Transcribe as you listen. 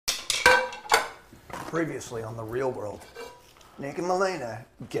Previously on The Real World, Nick and Malena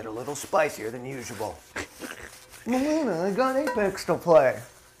get a little spicier than usual. Malena, I got Apex to play.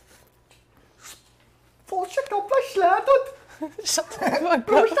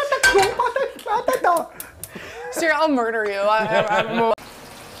 Sir, I'll murder you. Oh,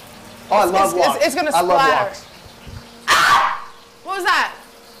 I love walks. It's gonna I love splatter. walks. Ah! What was that?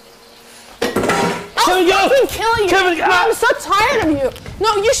 Kevin, go! I'm killing you. Kevin, go! I'm so tired of you.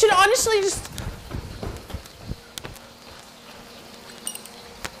 No, you should honestly just.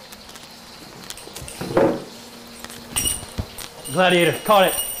 Gladiator, caught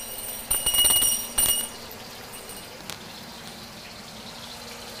it.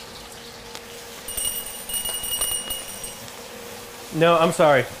 No, I'm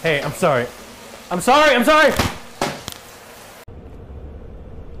sorry. Hey, I'm sorry. I'm sorry, I'm sorry!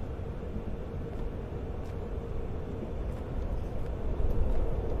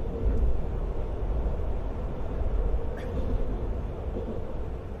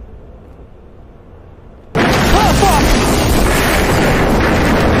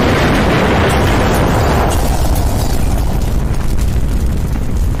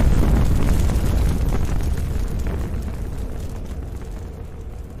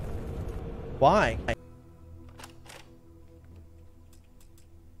 Why?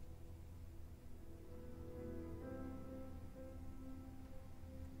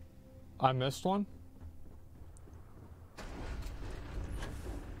 I missed one?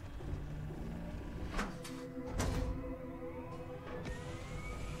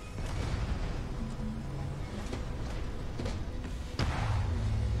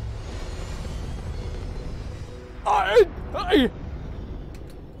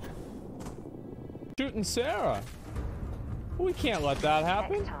 Shooting Sarah. We can't let that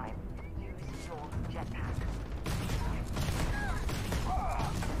happen. Next time, use your jetpack.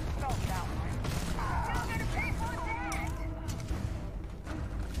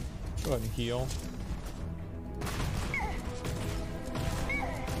 Go ahead and heal.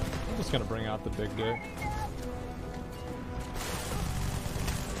 I'm just gonna bring out the big dick.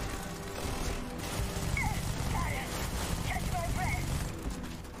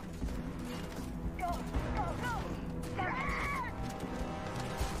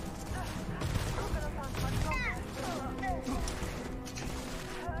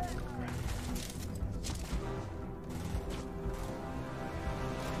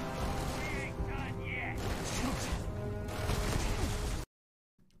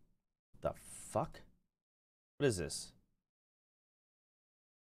 The fuck? What is this?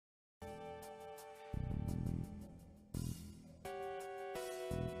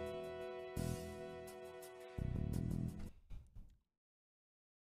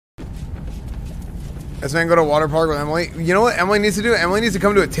 Esfand, go to a water park with Emily. You know what Emily needs to do? Emily needs to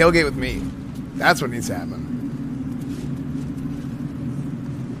come to a tailgate with me. That's what needs to happen.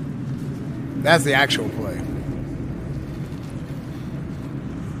 That's the actual play.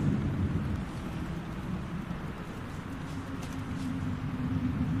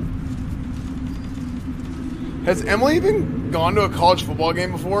 Has Emily even gone to a college football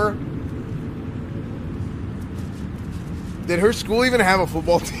game before? Did her school even have a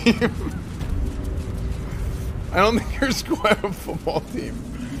football team? I don't think her school had a football team.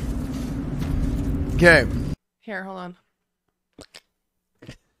 Okay. Here, hold on.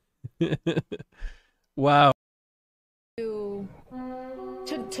 Wow. To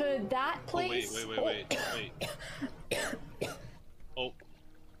that place. Wait.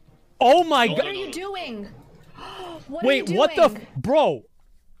 Oh my god. What are you doing? What Wait, are you what doing? the bro?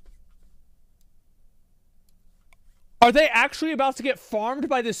 Are they actually about to get farmed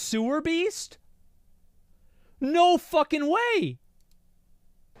by the sewer beast? No fucking way.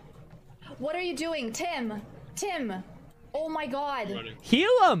 What are you doing, Tim? Tim. Oh my god. Heal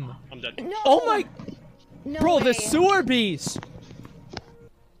him. I'm dead. No. Oh my. No Bro, way. the sewer beast.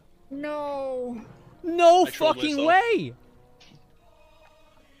 No. No I trolled fucking myself. way.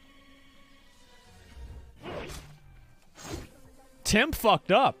 Tim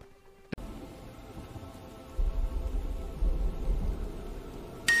fucked up.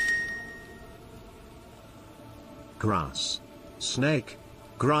 Grass. Snake.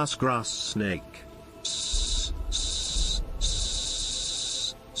 Grass, snake.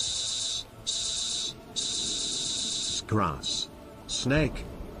 Grass. Snake.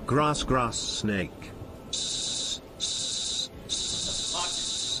 Grass, snake.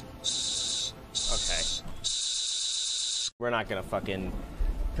 Okay. We're not gonna fucking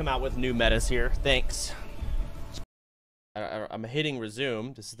come out with new metas here. Thanks. I'm hitting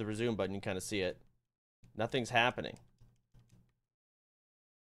resume. This is the resume button. You kind of see it. Nothing's happening.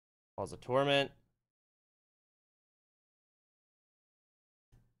 Pause the torment.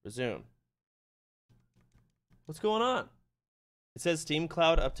 Resume. What's going on? It says Steam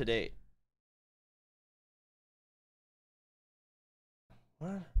Cloud up to date.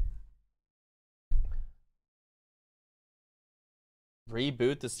 What?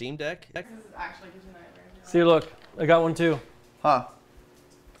 Reboot the Steam Deck? This is actually gives you nightmares. See, look, I got one too. Huh.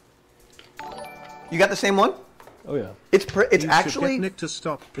 You got the same one? Oh yeah. It's You actually should get Nick to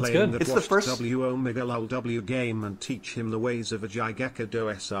stop playing good. the It's the Washed first- W Omega Lol W game and teach him the ways of a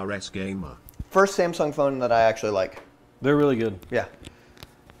Gigakado SRS gamer. first Samsung phone that I actually like. They're really good. Yeah.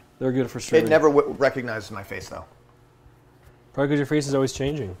 They're good for streaming. It never recognizes my face though. Probably because your face is always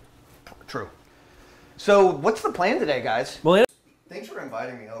changing. True. So what's the plan today, guys? Malena. Thanks for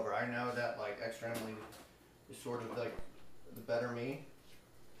inviting me over. I know that like ExtraEmily is sort of like the better me,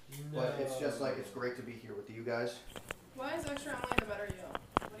 but it's just like it's great to be here with you guys. Why is ExtraEmily the better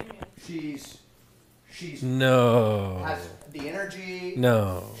you? What do you mean? She's No. has the energy.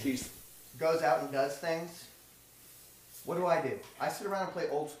 No. She's goes out and does things. What do? I sit around and play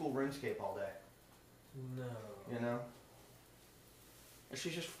old school RuneScape all day. No. You know? And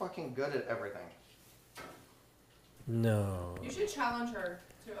she's just fucking good at everything. No. You should challenge her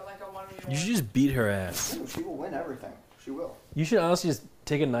to like a 1v1. You should just beat her ass. Ooh, she will win everything. She will. You should honestly just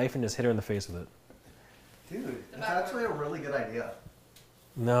take a knife and just hit her in the face with it. Dude, that's actually a really good idea.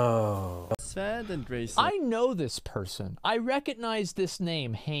 No. I know this person. I recognize this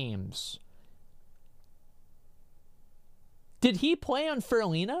name, Hames. Did he play on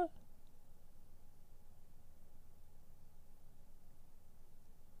Ferlina?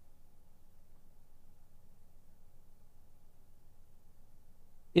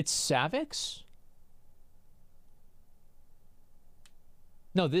 It's Savix?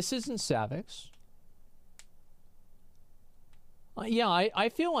 No, this isn't Savix. Yeah, I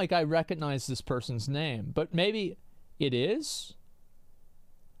feel like I recognize this person's name, but maybe it is?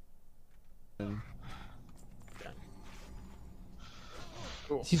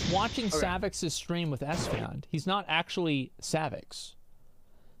 Cool. He's watching Savix's stream with Esfand. He's not actually Savix.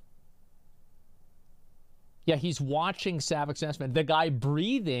 Yeah, he's watching Savix and Esfand. The guy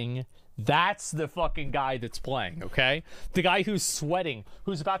breathing, that's the fucking guy that's playing, okay? The guy who's sweating,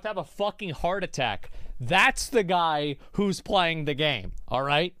 who's about to have a fucking heart attack, that's the guy who's playing the game, all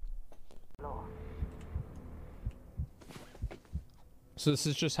right? So this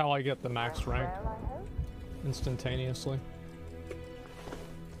is just how I get the max rank instantaneously.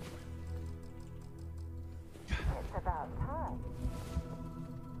 It's about time.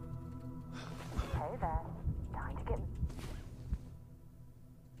 Hey there. Time to get moving.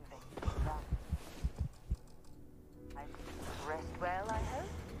 Rest well, I hope.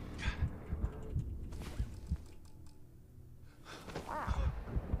 Wow.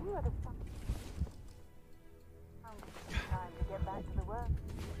 You are the fun. Time to get back to the work.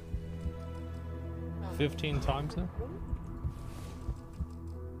 15 times now?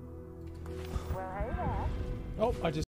 Well, hey there. Oh, I just